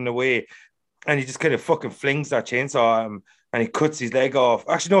dude's running away, and he just kind of fucking flings that chainsaw at him, and he cuts his leg off.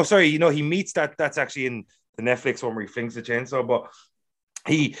 Actually, no, sorry, he meets that. That's actually in the Netflix one where he flings the chainsaw, but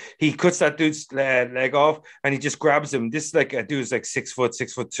he cuts that dude's leg off, and he just grabs him. This is like a dude's like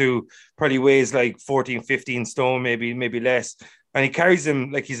 6'2", probably weighs like 14, 15 stone, maybe less. And he carries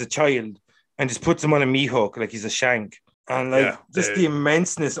him like he's a child and just puts him on a meat hook like he's a shank. And like the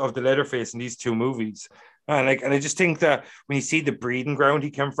immenseness of the Leatherface in these two movies. And I just think that when you see the breeding ground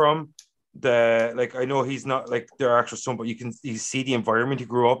he came from, I know he's not like their actual son, but you see the environment he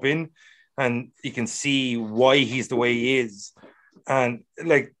grew up in, and you can see why he's the way he is. And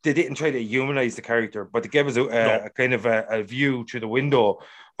like, they didn't try to humanize the character, but they gave us a kind of a view through the window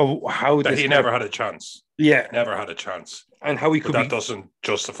of how that he never had a chance. Yeah, never had a chance, and how he could. That doesn't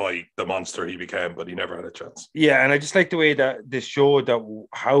justify the monster he became, but he never had a chance. Yeah, and I just like the way that they showed that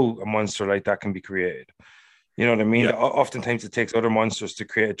how a monster like that can be created. You know what I mean? Yeah. Oftentimes it takes other monsters to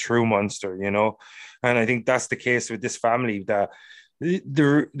create a true monster, and I think that's the case with this family, that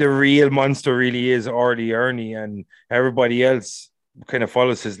the real monster really is Artie Ernie, and everybody else kind of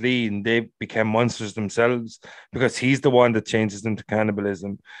follows his lead, and they become monsters themselves because he's the one that changes them to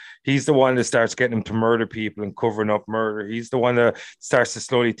cannibalism. He's the one that starts getting them to murder people and covering up murder. He's the one that starts to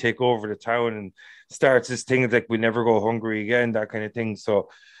slowly take over the town and starts this thing like, we never go hungry again, that kind of thing. So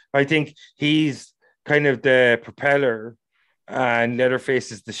I think he's kind of the propeller and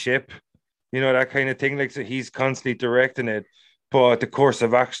Leatherface is the ship, that kind of thing. Like, so he's constantly directing it, but the course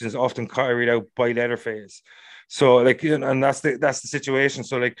of action is often carried out by Leatherface. So, like, and that's the situation.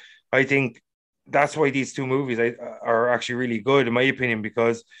 So, like, I think that's why these two movies are actually really good, in my opinion,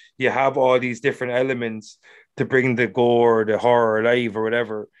 because you have all these different elements to bring the gore, the horror alive, or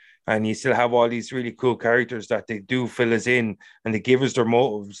whatever, and you still have all these really cool characters that they do fill us in, and they give us their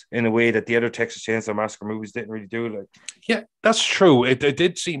motives in a way that the other Texas Chainsaw Massacre movies didn't really do. Like, yeah, that's true. It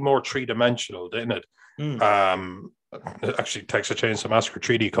did seem more three-dimensional, didn't it? Actually, Texas Chainsaw Massacre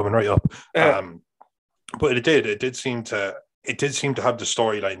 3D coming right up. But it did seem to have the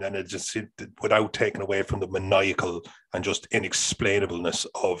storyline, and it just without taking away from the maniacal and just inexplainableness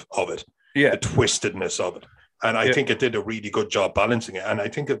of it, the twistedness of it. And I think it did a really good job balancing it. And I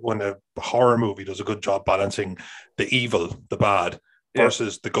think that when a horror movie does a good job balancing the evil, the bad,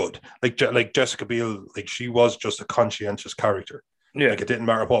 versus the good, like Jessica Biel, like, she was just a conscientious character. Like, it didn't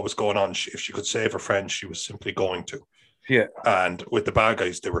matter what was going on. If she could save her friend, she was simply going to. Yeah. And with the bad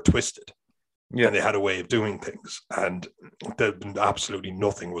guys, they were twisted. Yeah. And they had a way of doing things, and absolutely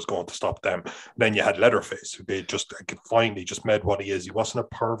nothing was going to stop them. Then you had Leatherface, who they just finally just made what he is. He wasn't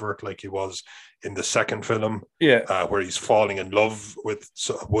a pervert like he was in the second film, where he's falling in love with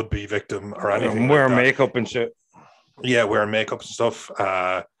a would-be victim or anything. Wearing makeup and shit. Yeah, wearing makeup and stuff.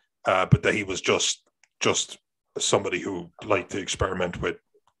 But that he was just somebody who liked to experiment with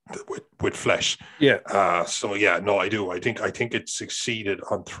flesh. So yeah, no, I do. I think it succeeded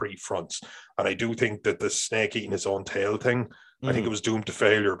on three fronts, and I do think that the snake eating his own tail thing, I think it was doomed to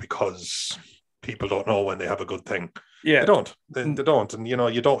failure because people don't know when they have a good thing. They don't, and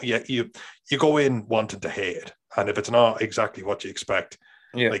you don't. You go in wanting to hate it, and if it's not exactly what you expect,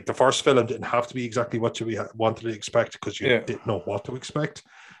 like the first film didn't have to be exactly what you wanted to expect because you didn't know what to expect,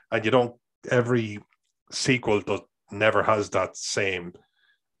 and you don't. Every sequel never has that same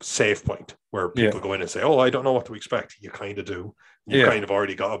safe point where people go in and say, oh, I don't know what to expect. You kind of do. You kind of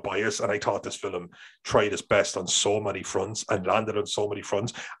already got a bias. And I thought this film tried its best on so many fronts and landed on so many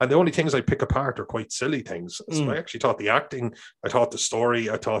fronts. And the only things I pick apart are quite silly things. So I actually thought the acting, I thought the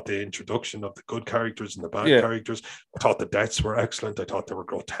story, I thought the introduction of the good characters and the bad characters, I thought the deaths were excellent. I thought they were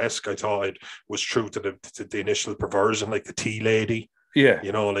grotesque. I thought it was true to the initial perversion, like the tea lady.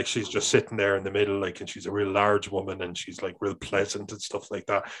 Like she's just sitting there in the middle, like, and she's a real large woman, and she's like real pleasant and stuff like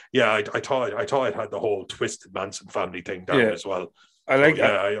that. I thought it had the whole twisted Manson family thing down as well. I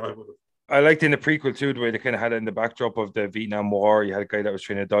liked in the prequel too the way they kind of had it in the backdrop of the Vietnam War. You had a guy that was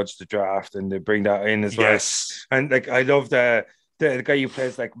trying to dodge the draft, and they bring that in as well. And like I love the guy who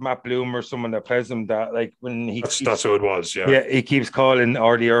plays like Matt Bloom or someone that plays him, that like when that's who it was. He keeps calling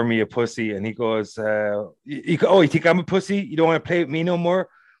Arlie Ermy a pussy, and he goes, you think I'm a pussy? You don't want to play with me no more?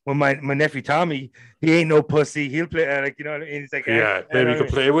 When my nephew Tommy, he ain't no pussy. He'll play like, you know what I mean? He's like, maybe you could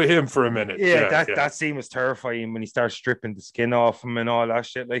play with him for a minute. That scene was terrifying when he starts stripping the skin off him and all that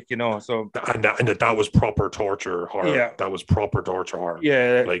shit, like, you know. So and that was proper torture horror. That was proper torture horror.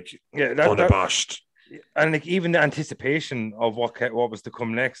 Unabashed. And like even the anticipation of what was to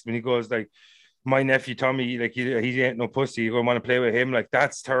come next when he goes like, my nephew Tommy, like he ain't no pussy, you want to play with him, like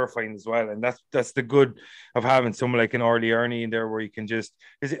that's terrifying as well. And that's the good of having someone like an Arlie Erny in there where you can just,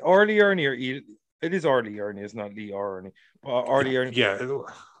 is it Arlie Erny or it is Arlie Erny, it's not Lee Erny, but Arlie Erny.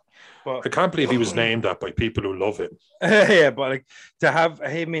 But I can't believe he was named that by people who love him. But like to have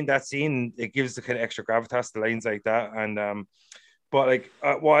him in that scene, it gives the kind of extra gravitas to lines like that. And but like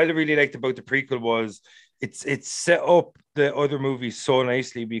what I really liked about the prequel was it's set up the other movies so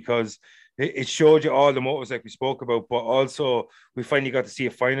nicely because it showed you all the motives like we spoke about, but also we finally got to see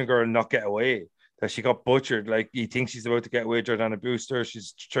a final girl not get away, that she got butchered. Like you think she's about to get away, Jordana Brewster,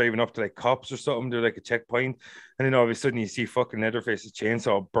 she's driving up to like cops or something, they're like a checkpoint, and then all of a sudden you see fucking Leatherface's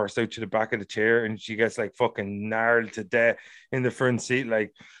chainsaw burst out to the back of the chair and she gets like fucking gnarled to death in the front seat,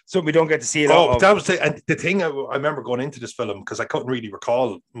 like something we don't get to see it. That was the thing I remember going into this film, because I couldn't really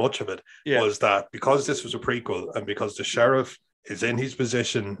recall much of it, was that because this was a prequel and because the sheriff is in his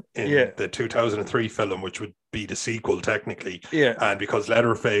position in the 2003 film, which would be the sequel technically, and because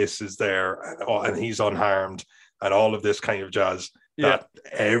Leatherface is there and he's unharmed and all of this kind of jazz, that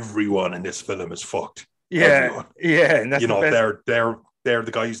everyone in this film is fucked. Everyone. And that's, you know, they're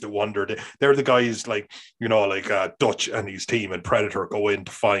the guys that wandered. They're the guys like, you know, like Dutch and his team and Predator go in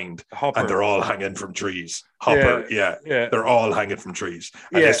to find Hopper, and they're all hanging from trees. Hopper, they're all hanging from trees.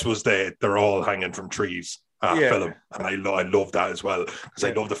 And this was they're all hanging from trees film. And I love that as well, because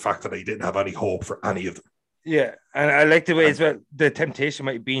I love the fact that I didn't have any hope for any of them. Yeah, and I like the way as well the temptation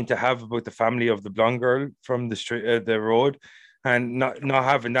might be to have about the family of the blonde girl from the street, the road, and not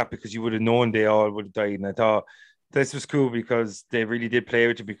having that, because you would have known they all would have died. And I thought this was cool because they really did play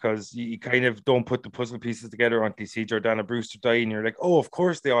with you, because you kind of don't put the puzzle pieces together until you see Jordana Brewster die, and you're like, oh, of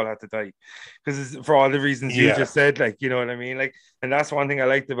course they all had to die, because for all the reasons you just said, like, you know what I mean, like. And that's one thing I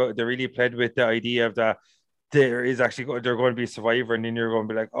liked about it. They really played with the idea of that there is actually they're going to be a survivor, and then you're going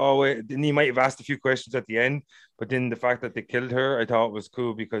to be like, oh wait, then you might have asked a few questions at the end, but then the fact that they killed her, I thought was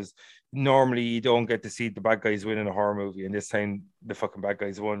cool, because normally you don't get to see the bad guys win in a horror movie, and this time the fucking bad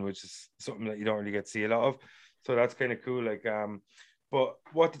guys won, which is something that you don't really get to see a lot of. So that's kind of cool. Like, but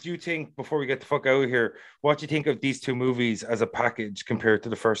what did you think, before we get the fuck out of here, what do you think of these two movies as a package compared to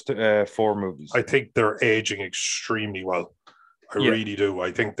the first four movies? I think they're aging extremely well. I really do.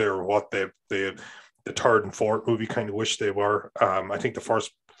 I think they're what the third and fourth movie kind of wish they were. I think the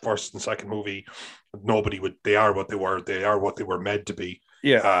first and second movie, they are what they were. They are what they were meant to be.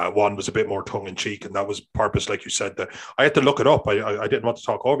 One was a bit more tongue in cheek, and that was purpose, like you said. That I had to look it up. I didn't want to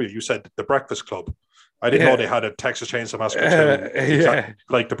talk over you. You said The Breakfast Club. I didn't know they had a Texas Chainsaw Massacre 2, Yeah.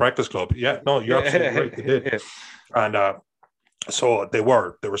 like the Breakfast Club. Yeah, no, you're absolutely right. They did. Yeah. And so they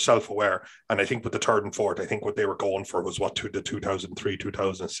were self-aware. And I think with the third and fourth, I think what they were going for was what, to the 2003,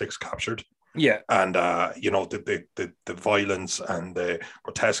 2006 captured. Yeah. And you know, the violence and the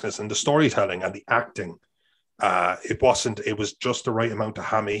grotesqueness and the storytelling and the acting. It was just the right amount of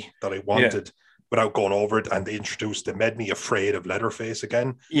hammy that I wanted without going over it. And they made me afraid of Leatherface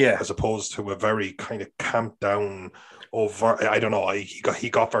again. Yeah. As opposed to a very kind of camped down over. I don't know. He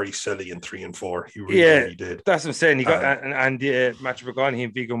got very silly in 3 and 4. He really did. That's what I'm saying. He got Matthew McConaughey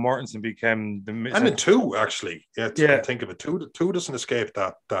and Viggo Mortensen became the. And in 2, actually, think of it. 2 doesn't escape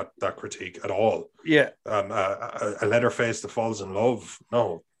that critique at all. Yeah. A Leatherface that falls in love.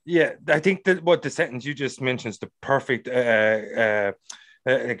 No. Yeah, I think that what the sentence you just mentioned is the perfect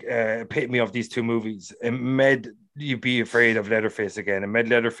epitome of these two movies. It made you be afraid of Leatherface again. It made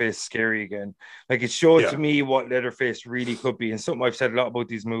Leatherface scary again. Like, it showed to me what Leatherface really could be. And something I've said a lot about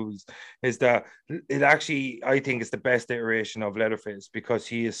these movies is that it actually, I think, is the best iteration of Leatherface, because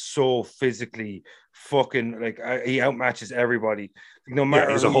he is so physically fucking, like, he outmatches everybody. No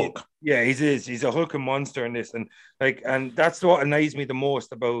matter, he's a Hulk. Yeah, he's a hulking monster in this, and that's what annoys me the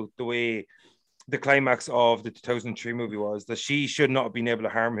most about the way the climax of the 2003 movie was, that she should not have been able to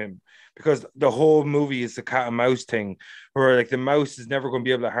harm him, because the whole movie is the cat and mouse thing, where like the mouse is never going to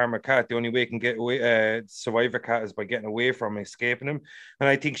be able to harm a cat. The only way it can get away, survive a cat, is by getting away from him, escaping him. And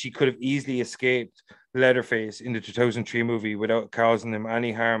I think she could have easily escaped Leatherface in the 2003 movie without causing him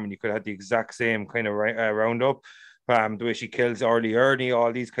any harm, and you could have had the exact same kind of roundup. The way she kills Ernie,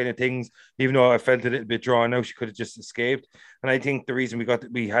 all these kind of things. Even though I felt a little bit drawn out, she could have just escaped. And I think the reason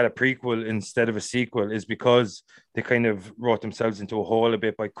we had a prequel instead of a sequel is because they kind of wrote themselves into a hole a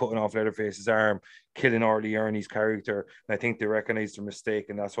bit by cutting off Leatherface's arm, killing Ernie's character. And I think they recognized their mistake,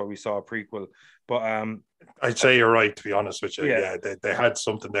 and that's why we saw a prequel. But I'd say you're right, to be honest with you. Yeah, they had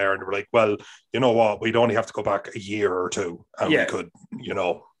something there, and they were like, well, you know what? We'd only have to go back a year or two, and we could, you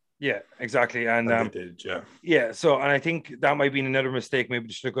know. Yeah, exactly. And they did, so, and I think that might be another mistake. Maybe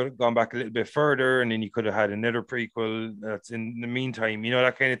they should have gone back a little bit further, and then you could have had another prequel that's in the meantime, you know,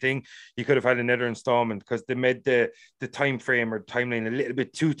 that kind of thing. You could have had another installment, because they made the time frame or timeline a little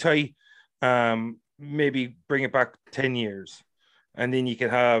bit too tight. Maybe bring it back 10 years. And then you can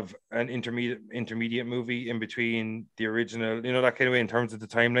have an intermediate movie in between the original, you know, that kind of way. In terms of the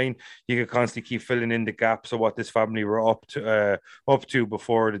timeline, you could constantly keep filling in the gaps of what this family were up to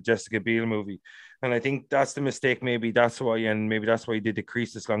before the Jessica Biel movie. And I think that's the mistake. Maybe that's why he did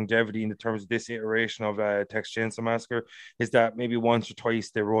decrease this longevity in terms of this iteration of Texas Chainsaw Massacre, is that maybe once or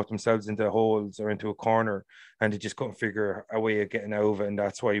twice they wrote themselves into holes or into a corner, and they just couldn't figure a way of getting out of it. And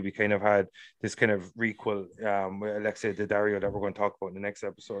that's why we kind of had this kind of requel with Alexia Daddario that we're going to talk about in the next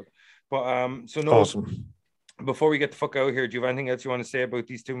episode. But awesome. Before we get the fuck out here, do you have anything else you want to say about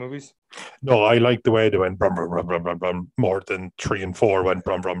these two movies? No, I like the way they went brum, brum, brum, brum, brum, brum, more than 3 and 4 went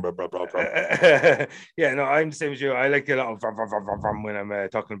brum, brum, brum, brum, brum, brum. Yeah, no, I'm the same as you. I like a lot of brum, brum, brum, brum, brum when I'm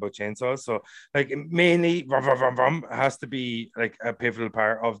talking about chainsaws. So, like, mainly brum, brum, brum, brum has to be like a pivotal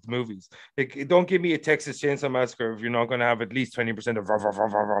part of the movies. Like, don't give me a Texas Chainsaw Massacre if you're not going to have at least 20% of brum, brum,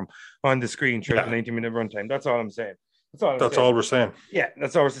 brum, brum, brum on the screen throughout the 90-minute runtime. That's all I'm saying. That's all we're saying. Yeah,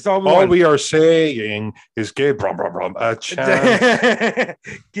 that's all. It's all we are saying is give brum brum brum a chance.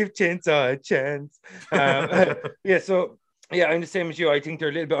 Give Chainsaw a chance. I'm the same as you. I think they're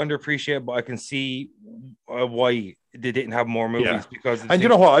a little bit underappreciated, but I can see why they didn't have more movies because. And you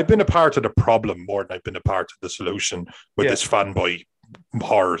know what? I've been a part of the problem more than I've been a part of the solution with this fanboy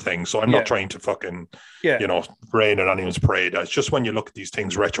horror thing. So I'm not trying to fucking, rain on anyone's parade. It's just when you look at these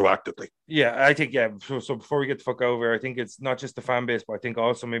things retroactively. Yeah, I think, So before we get the fuck over, I think it's not just the fan base, but I think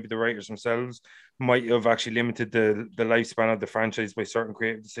also maybe the writers themselves might have actually limited the lifespan of the franchise by certain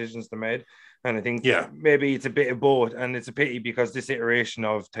creative decisions they made. And I think maybe it's a bit of both. And it's a pity because this iteration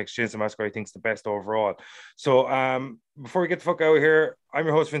of Texas Chainsaw Massacre, I think, is the best overall. So before we get the fuck out of here, I'm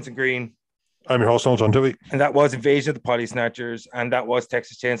your host, Vincent Green. I'm your host, John Dewey. And that was Invasion of the Potty Snatchers. And that was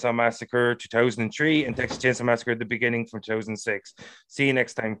Texas Chainsaw Massacre 2003 and Texas Chainsaw Massacre The Beginning from 2006. See you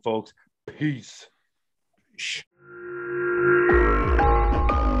next time, folks. Peace.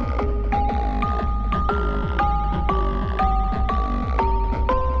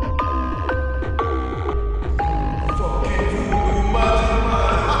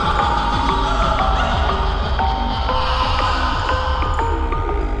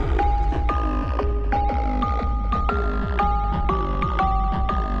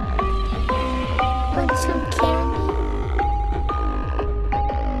 Want some candy?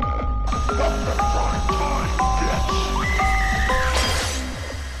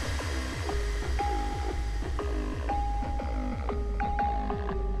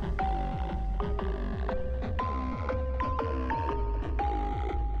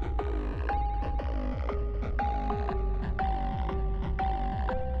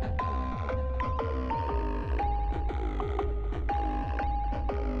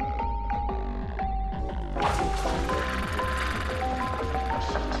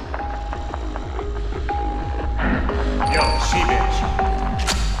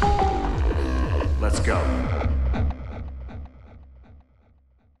 go.